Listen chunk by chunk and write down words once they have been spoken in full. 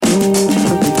Hey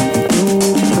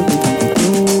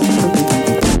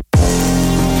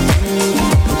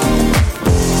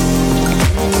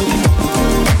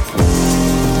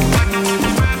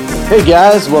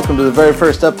guys, welcome to the very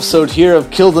first episode here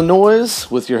of Kill the Noise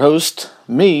with your host,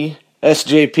 me,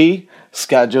 SJP,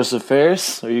 Scott Joseph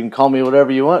Ferris, or you can call me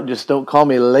whatever you want, just don't call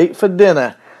me late for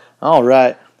dinner.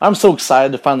 Alright, I'm so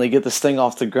excited to finally get this thing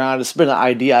off the ground. It's been an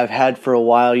idea I've had for a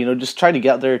while, just try to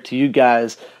get out there to you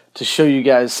guys, to show you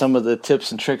guys some of the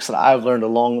tips and tricks that I've learned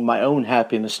along my own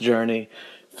happiness journey,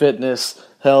 fitness,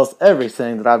 health,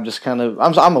 everything that I've just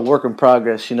I'm a work in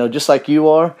progress, just like you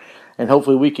are. And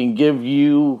hopefully we can give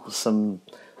you some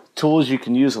tools you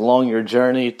can use along your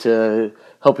journey to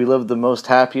help you live the most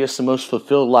happiest and most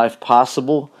fulfilled life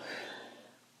possible.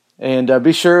 And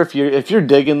be sure if you're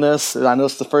digging this, I know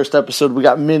it's the first episode, we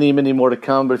got many, many more to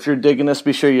come, but if you're digging this,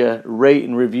 be sure you rate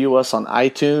and review us on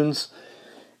iTunes.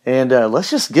 And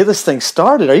let's just get this thing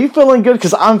started. Are you feeling good?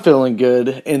 Because I'm feeling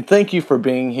good. And thank you for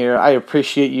being here. I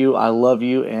appreciate you. I love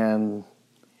you. And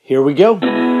here we go.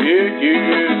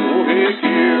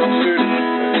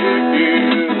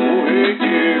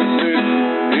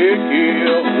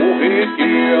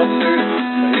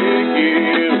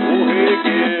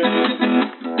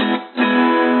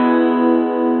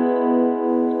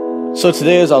 So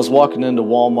today as I was walking into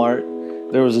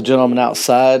Walmart, there was a gentleman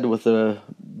outside with a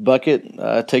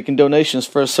bucket taking donations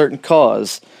for a certain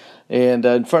cause. And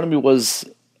in front of me was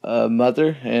a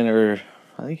mother and her,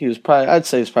 I'd say he was probably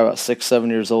about 6-7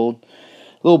 years old,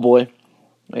 little boy.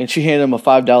 And she handed him a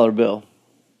 $5 bill.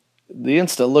 The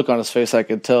instant look on his face, I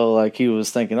could tell like he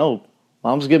was thinking, oh,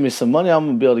 Mom's giving me some money. I'm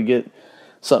going to be able to get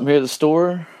something here at the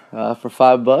store for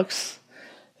 $5.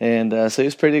 And so he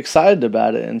was pretty excited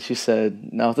about it. And she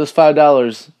said, now with this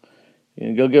 $5,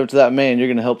 go give it to that man. You're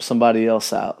going to help somebody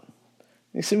else out.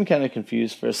 He seemed kind of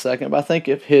confused for a second, but I think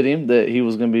it hit him that he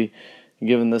was going to be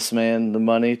giving this man the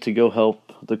money to go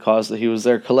help the cause that he was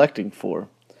there collecting for.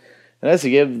 And as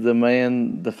he gave the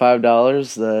man the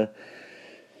 $5, the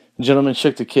gentleman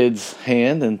shook the kid's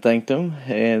hand and thanked him.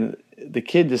 And the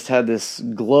kid just had this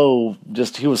glow.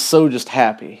 He was so just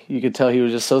happy. You could tell he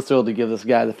was just so thrilled to give this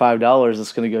guy the $5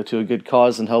 that's going to go to a good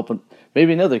cause and help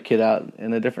maybe another kid out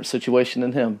in a different situation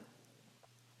than him.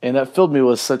 And that filled me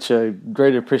with such a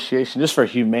great appreciation just for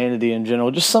humanity in general.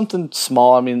 Just something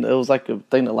small. I mean, it was like a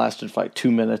thing that lasted for like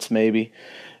 2 minutes maybe.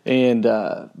 And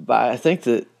I think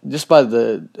that just by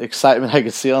the excitement I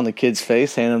could see on the kid's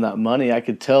face handing him that money, I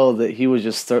could tell that he was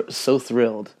just so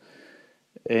thrilled.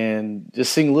 And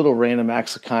just seeing little random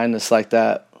acts of kindness like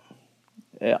that,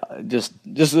 just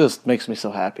makes me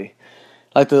so happy.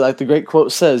 Like the great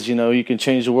quote says, you can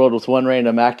change the world with one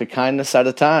random act of kindness at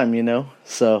a time,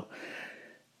 So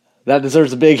that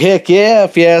deserves a big heck yeah,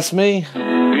 if you ask me.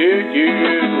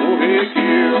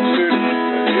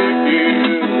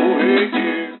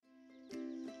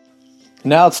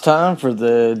 Now it's time for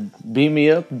the Beam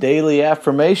Me Up Daily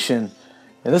Affirmation.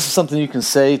 And this is something you can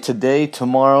say today,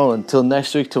 tomorrow, until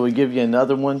next week, till we give you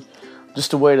another one.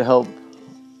 Just a way to help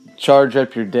charge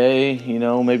up your day,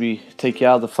 maybe take you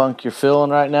out of the funk you're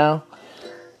feeling right now.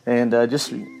 And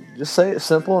just say it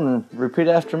simple and repeat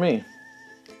after me.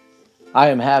 I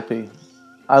am happy.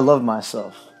 I love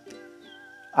myself.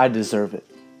 I deserve it.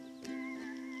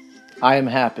 I am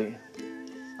happy.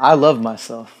 I love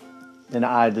myself. And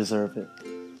I deserve it.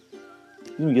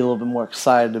 You can get a little bit more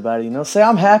excited about it, Say,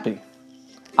 I'm happy.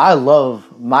 I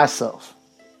love myself.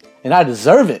 And I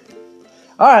deserve it.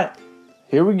 All right,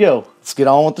 here we go. Let's get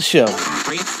on with the show.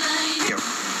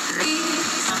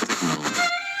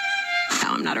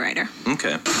 No, I'm not a writer.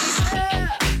 Okay.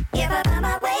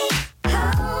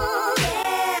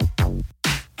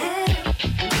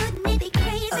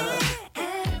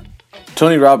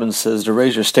 Tony Robbins says to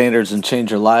raise your standards and change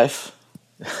your life.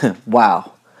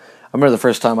 Wow. I remember the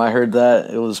first time I heard that,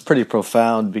 it was pretty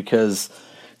profound because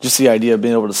just the idea of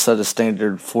being able to set a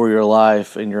standard for your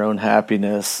life and your own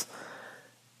happiness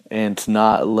and to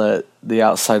not let the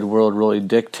outside world really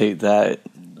dictate that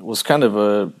was kind of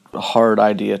a hard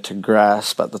idea to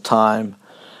grasp at the time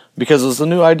because it was a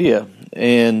new idea.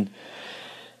 And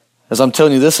as I'm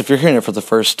telling you this, if you're hearing it for the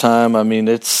first time, I mean,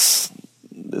 it's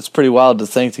pretty wild to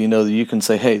think that, that you can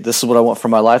say, hey, this is what I want for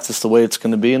my life, this is the way it's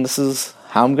going to be, and this is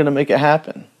how I'm going to make it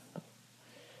happen.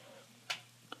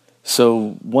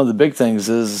 So one of the big things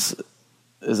is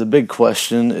a big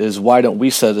question is why don't we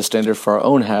set a standard for our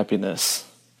own happiness?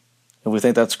 If we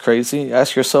think that's crazy,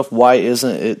 ask yourself, why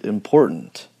isn't it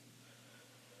important?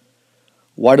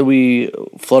 Why do we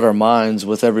flood our minds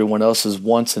with everyone else's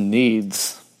wants and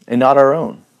needs and not our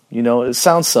own? It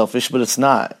sounds selfish, but it's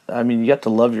not. I mean, you have to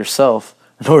love yourself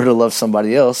in order to love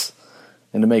somebody else.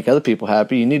 And to make other people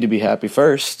happy, you need to be happy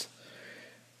first.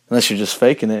 Unless you're just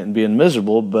faking it and being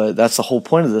miserable. But that's the whole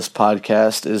point of this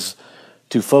podcast, is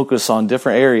to focus on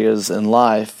different areas in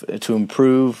life to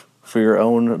improve for your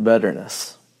own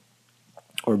betterness.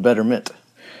 Or betterment,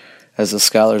 as the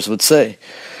scholars would say.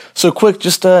 So quick,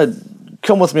 just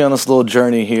come with me on this little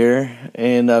journey here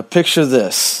and picture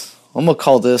this. I'm going to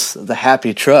call this the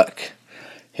happy truck,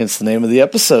 hence the name of the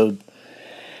episode.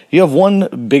 You have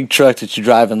one big truck that you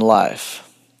drive in life,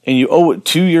 and you owe it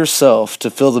to yourself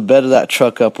to fill the bed of that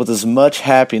truck up with as much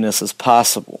happiness as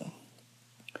possible.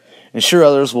 And sure,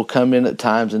 others will come in at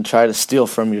times and try to steal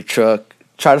from your truck,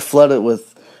 try to flood it with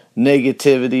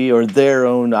negativity or their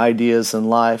own ideas in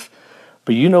life.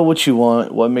 But you know what you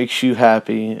want, what makes you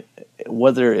happy,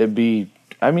 whether it be,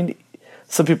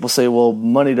 some people say, well,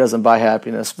 money doesn't buy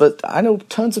happiness. But I know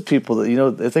tons of people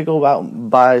that, if they go out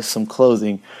and buy some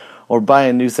clothing or buy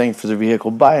a new thing for their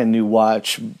vehicle, buy a new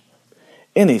watch,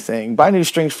 anything, buy new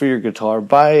strings for your guitar,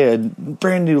 buy a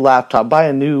brand new laptop, buy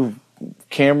a new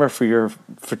camera for your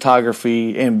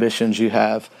photography ambitions you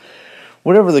have.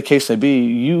 Whatever the case may be,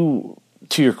 you,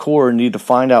 to your core, need to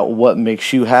find out what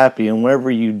makes you happy. And whenever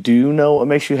you do know what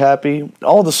makes you happy,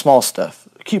 all the small stuff,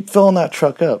 keep filling that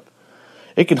truck up.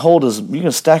 It can you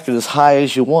can stack it as high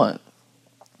as you want.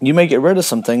 You may get rid of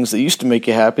some things that used to make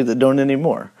you happy that don't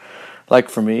anymore. Like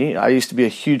for me, I used to be a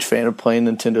huge fan of playing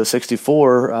Nintendo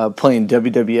 64, playing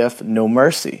WWF No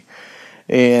Mercy.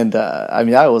 And,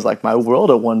 that was like my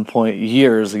world at one point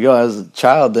years ago. I was a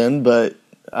child then, but,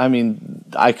 I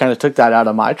kind of took that out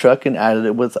of my truck and added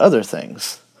it with other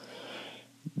things.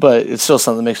 But it's still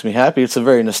something that makes me happy. It's a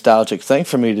very nostalgic thing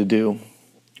for me to do.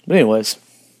 But anyways,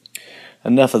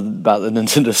 enough about the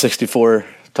Nintendo 64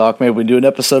 talk. Maybe we do an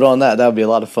episode on that. That would be a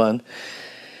lot of fun.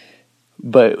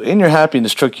 But in your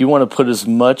happiness truck, you want to put as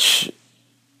much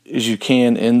as you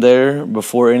can in there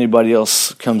before anybody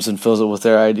else comes and fills it with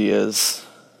their ideas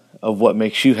of what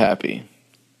makes you happy.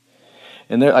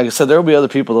 And there, like I said, there will be other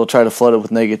people that will try to flood it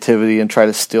with negativity and try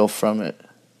to steal from it.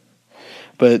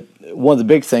 But one of the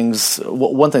big things,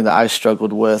 one thing that I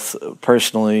struggled with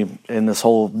personally in this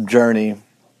whole journey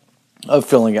of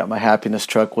filling up my happiness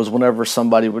truck was whenever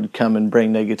somebody would come and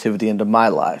bring negativity into my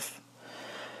life.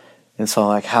 And so I'm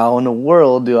like, how in the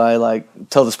world do I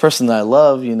tell this person that I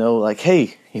love,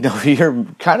 hey, you're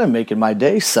kind of making my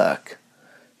day suck,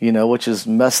 which is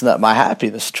messing up my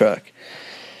happiness truck.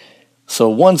 So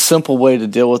one simple way to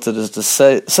deal with it is to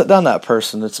sit down that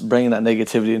person that's bringing that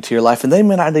negativity into your life, and they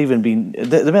may not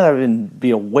even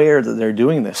be aware that they're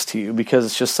doing this to you because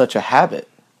it's just such a habit.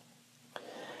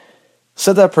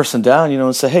 Sit that person down,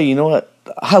 and say, hey, you know what?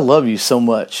 I love you so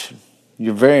much.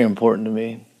 You're very important to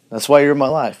me. That's why you're in my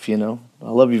life, I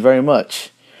love you very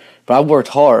much. But I've worked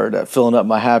hard at filling up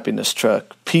my happiness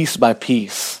truck, piece by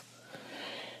piece.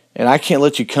 And I can't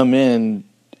let you come in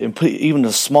and put even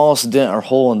the smallest dent or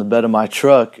hole in the bed of my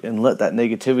truck and let that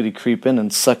negativity creep in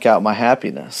and suck out my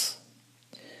happiness.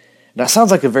 And that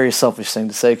sounds like a very selfish thing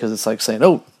to say, because it's like saying,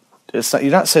 you're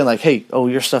not saying hey,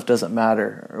 your stuff doesn't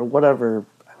matter, or whatever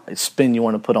spin you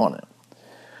want to put on it.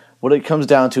 What it comes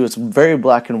down to, it's very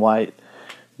black and white.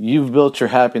 You've built your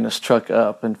happiness truck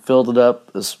up and filled it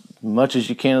up as much as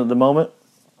you can at the moment,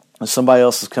 and somebody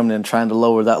else is coming in trying to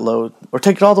lower that load, or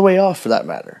take it all the way off for that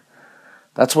matter.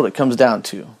 That's what it comes down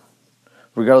to,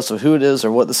 regardless of who it is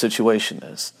or what the situation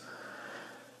is.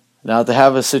 Now, if they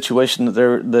have a situation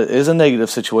that is a negative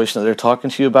situation that they're talking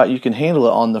to you about, you can handle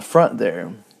it on the front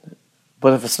there.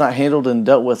 But if it's not handled and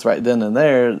dealt with right then and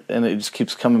there, and it just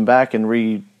keeps coming back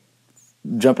and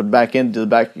jumping back into the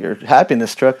back of your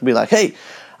happiness truck and be like, hey,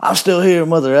 I'm still here,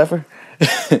 mother effer.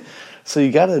 So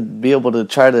you got to be able to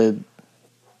try to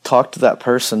talk to that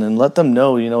person and let them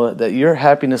know, that your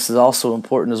happiness is also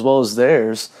important as well as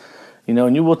theirs,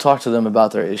 and you will talk to them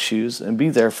about their issues and be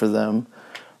there for them.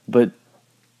 But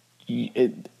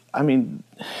it's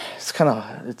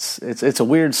a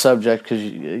weird subject because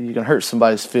you can hurt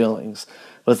somebody's feelings.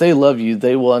 But if they love you,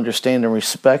 they will understand and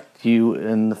respect you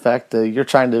and the fact that you're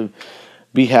trying to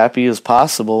be happy as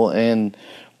possible and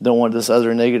don't want this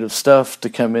other negative stuff to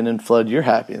come in and flood your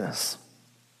happiness.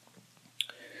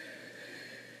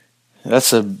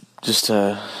 It's a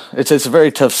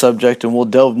very tough subject, and we'll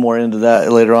delve more into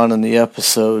that later on in the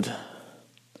episode.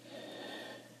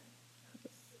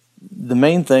 The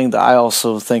main thing that I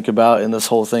also think about in this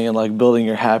whole thing and building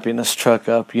your happiness truck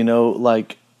up, you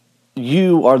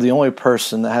are the only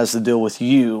person that has to deal with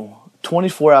you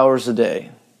 24 hours a day.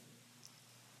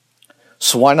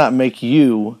 So why not make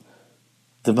you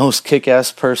the most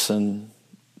kick-ass person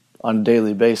on a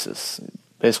daily basis?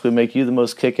 Basically make you the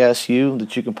most kick-ass you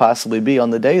that you can possibly be on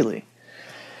the daily.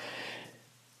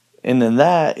 And then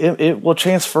it will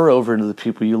transfer over into the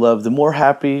people you love. The more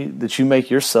happy that you make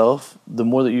yourself, the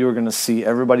more that you are going to see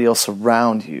everybody else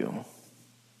around you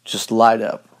just light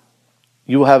up.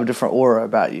 You will have a different aura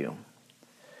about you.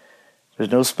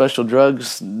 There's no special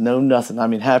drugs, no nothing. I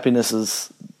mean, happiness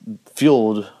is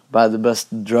fueled by the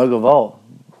best drug of all,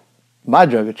 my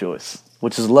drug of choice,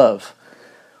 which is love.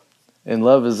 And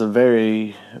love is a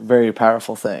very, very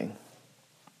powerful thing.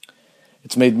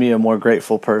 It's made me a more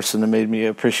grateful person and made me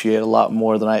appreciate a lot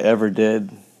more than I ever did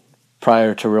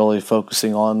prior to really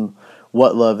focusing on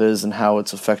what love is and how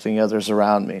it's affecting others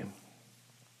around me.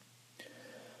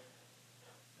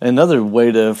 Another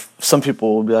way some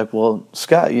people will be like, well,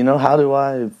 Scott, how do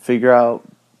I figure out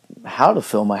how to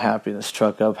fill my happiness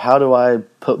truck up? How do I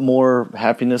put more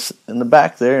happiness in the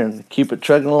back there and keep it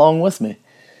trucking along with me?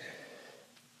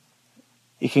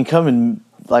 You can come and,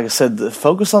 like I said,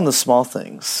 focus on the small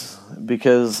things.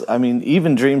 Because,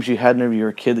 even dreams you had whenever you were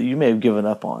a kid that you may have given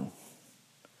up on.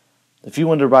 If you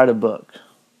wanted to write a book,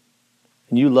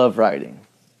 and you love writing,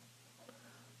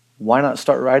 why not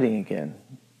start writing again?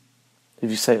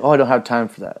 If you say, I don't have time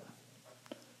for that,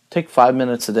 take 5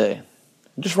 minutes a day.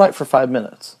 Just write for 5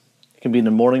 minutes. It can be in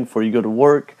the morning before you go to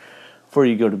work, before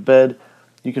you go to bed.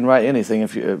 You can write anything,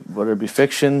 whether it be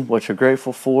fiction, what you're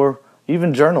grateful for,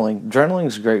 even journaling. Journaling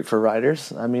is great for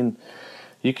writers.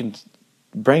 You can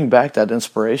bring back that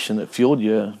inspiration that fueled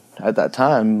you at that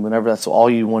time whenever that's all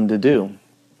you wanted to do.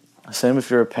 Same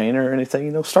if you're a painter or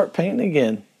anything, start painting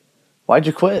again. Why'd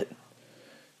you quit?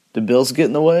 Did bills get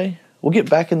in the way? Well, get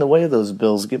back in the way of those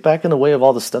bills. Get back in the way of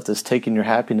all the stuff that's taking your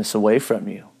happiness away from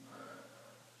you.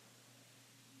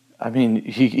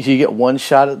 You get one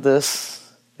shot at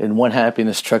this and one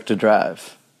happiness truck to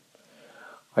drive.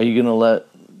 Are you going to let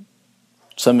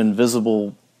some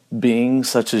invisible being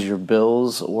such as your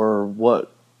bills or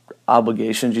what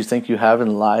obligations you think you have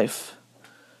in life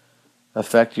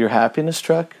affect your happiness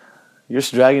truck? You're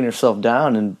just dragging yourself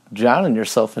down and drowning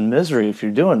yourself in misery if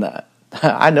you're doing that.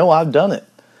 I know I've done it.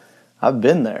 I've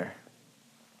been there.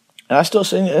 And I still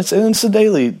say it's a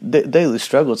daily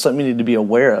struggle. It's something you need to be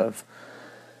aware of.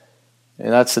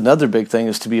 And that's another big thing,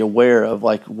 is to be aware of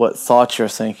what thoughts you're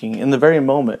thinking in the very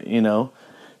moment.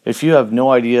 If you have no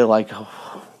idea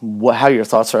how your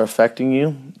thoughts are affecting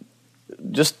you,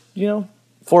 just 4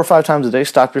 or 5 times a day,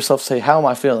 stop yourself, say, how am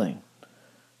I feeling?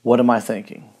 What am I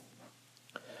thinking?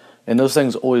 And those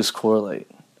things always correlate.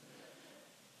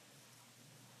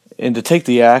 And to take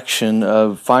the action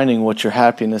of finding what your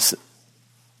happiness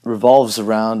revolves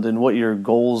around and what your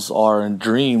goals are and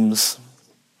dreams.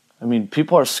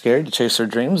 People are scared to chase their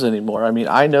dreams anymore.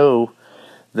 I know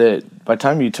that by the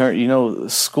time you turn,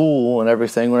 school and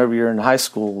everything, whenever you're in high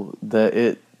school, that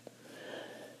it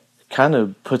kind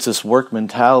of puts this work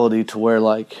mentality to where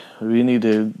we need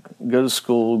to go to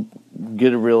school,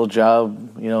 get a real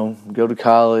job, go to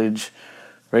college,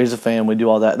 raise a family, do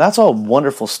all that. And that's all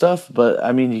wonderful stuff,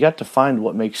 but you got to find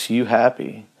what makes you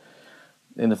happy.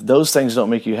 And if those things don't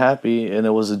make you happy, and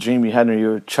it was a dream you had when you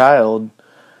were a child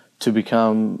to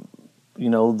become,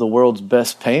 the world's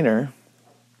best painter,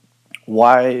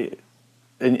 why?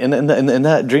 And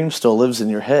that dream still lives in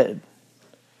your head.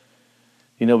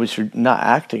 But you're not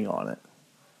acting on it.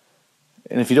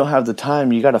 And if you don't have the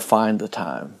time, you got to find the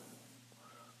time.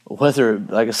 Whether,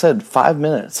 like I said, 5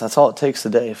 minutes, that's all it takes a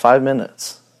day, 5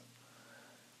 minutes.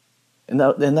 And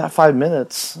that 5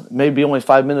 minutes may be only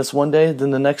 5 minutes one day, then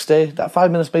the next day, that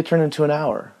 5 minutes may turn into an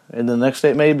hour. And the next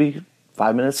day it may be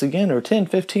 5 minutes again, or 10,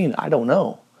 15, I don't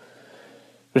know.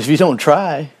 But if you don't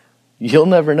try, you'll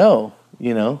never know,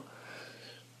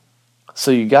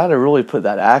 So you got to really put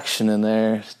that action in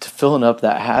there to filling up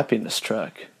that happiness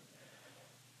truck.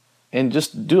 And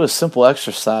just do a simple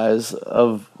exercise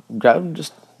of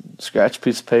just scratch a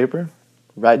piece of paper,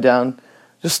 write down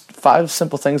just 5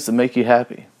 simple things that make you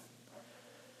happy.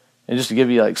 And just to give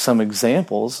you some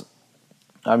examples,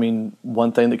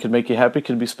 one thing that could make you happy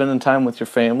could be spending time with your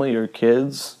family or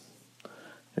kids,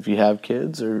 if you have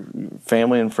kids, or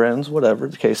family and friends, whatever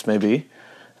the case may be.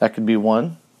 That could be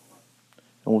one.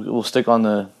 And we'll stick on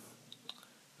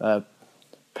the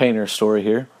painter story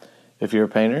here. If you're a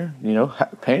painter,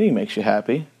 painting makes you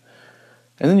happy.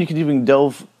 And then you can even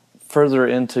delve further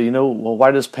into,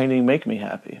 why does painting make me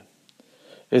happy?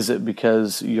 Is it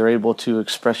because you're able to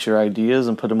express your ideas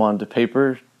and put them onto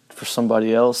paper for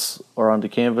somebody else, or onto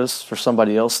canvas for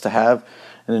somebody else to have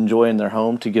and enjoy in their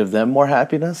home to give them more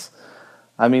happiness?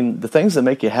 The things that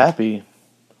make you happy,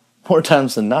 more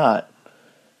times than not,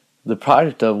 the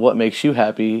product of what makes you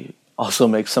happy also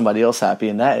makes somebody else happy,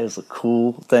 and that is a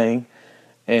cool thing.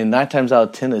 And 9 times out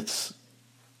of 10, it's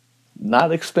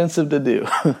not expensive to do.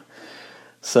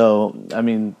 So,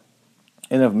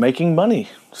 and of making money.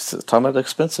 Talking about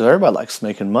expensive, everybody likes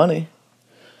making money.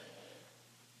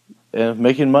 And if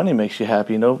making money makes you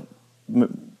happy,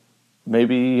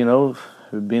 maybe,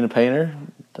 being a painter,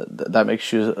 that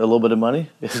makes you a little bit of money.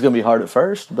 It's going to be hard at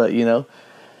first, but,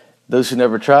 those who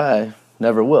never try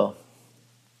never will.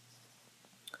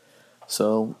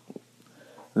 So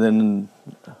then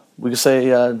we could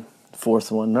say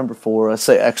fourth one, number 4, let's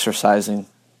say exercising.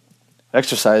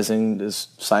 Exercising is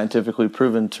scientifically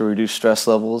proven to reduce stress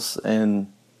levels and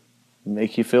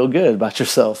make you feel good about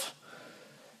yourself.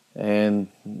 And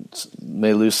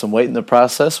may lose some weight in the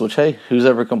process, which, hey, who's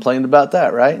ever complained about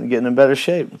that, right? And getting in better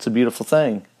shape. It's a beautiful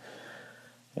thing.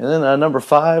 And then number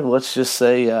 5, let's just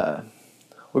say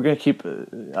we're going to keep it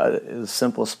as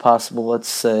simple as possible. Let's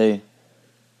say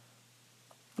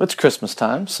it's Christmas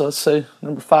time, so let's say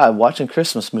number 5, watching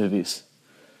Christmas movies.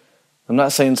 I'm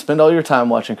not saying spend all your time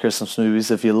watching Christmas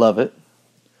movies if you love it,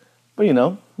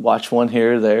 but, watch one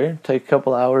here or there. Take a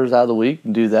couple hours out of the week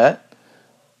and do that.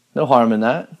 No harm in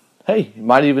that. Hey, you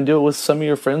might even do it with some of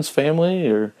your friends, family,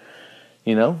 or,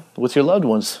 with your loved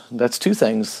ones. That's 2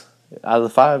 things out of the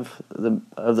 5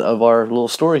 of our little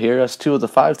story here. That's 2 of the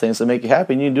 5 things that make you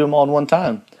happy, and you can do them all in one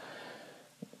time.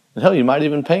 And hell, you might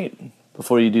even paint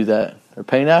before you do that, or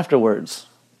paint afterwards.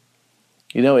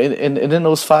 And in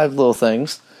those 5 little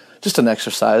things, just an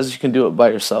exercise. You can do it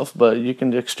by yourself, but you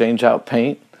can exchange out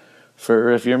paint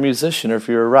for if you're a musician or if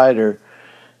you're a writer.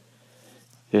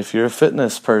 If you're a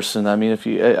fitness person, if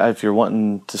you're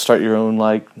wanting to start your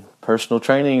own personal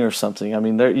training or something,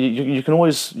 you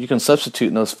can substitute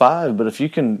in those 5. But if you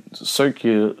can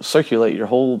circulate your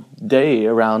whole day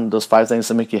around those 5 things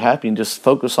that make you happy and just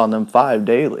focus on them 5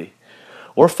 daily,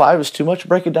 or 5 is too much,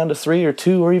 break it down to 3 or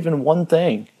 2 or even 1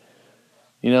 thing.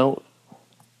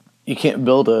 You can't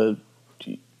build a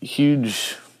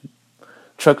huge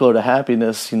truckload of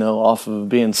happiness, off of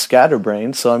being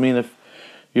scatterbrained. So if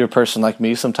you're a person like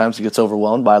me, sometimes it gets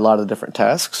overwhelmed by a lot of different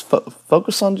tasks.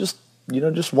 Focus on just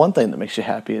 1 thing that makes you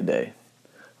happy a day.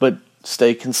 But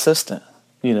stay consistent,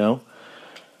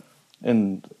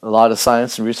 And a lot of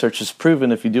science and research has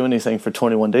proven if you do anything for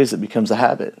 21 days, it becomes a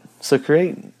habit. So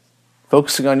create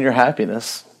focusing on your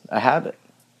happiness a habit,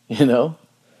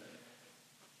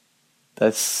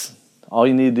 That's all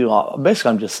you need to do. Basically,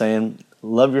 I'm just saying,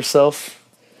 love yourself,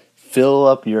 fill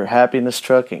up your happiness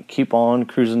truck, and keep on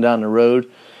cruising down the road.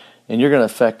 And you're going to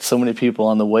affect so many people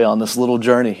on the way on this little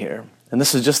journey here. And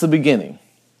this is just the beginning.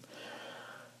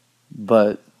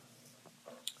 But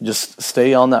just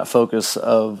stay on that focus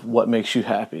of what makes you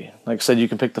happy. Like I said, you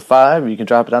can pick the 5, or you can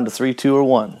drop it down to 3, 2, or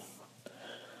 1.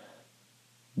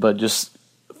 But just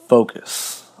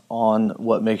focus on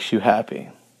what makes you happy.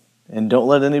 And don't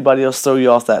let anybody else throw you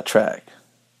off that track.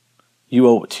 You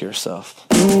owe it to yourself.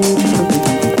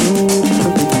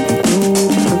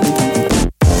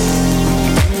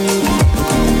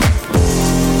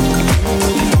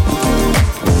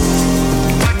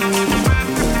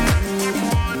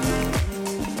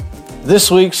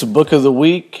 This week's book of the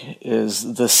week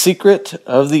is The Secret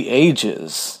of the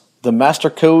Ages, The Master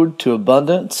Code to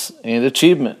Abundance and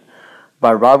Achievement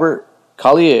by Robert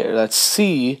Collier. That's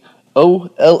Collier.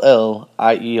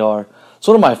 It's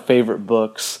one of my favorite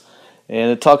books,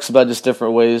 and it talks about just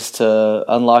different ways to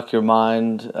unlock your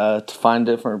mind, to find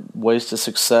different ways to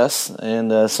success,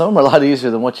 and some of them are a lot easier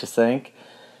than what you think,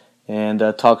 and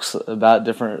talks about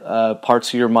different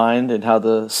parts of your mind and how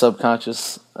the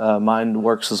subconscious mind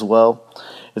works as well.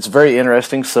 It's very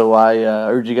interesting, so I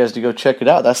urge you guys to go check it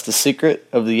out. That's The Secret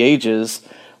of the Ages,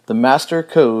 The Master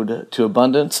Code to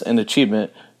Abundance and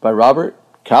Achievement by Robert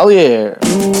Collier.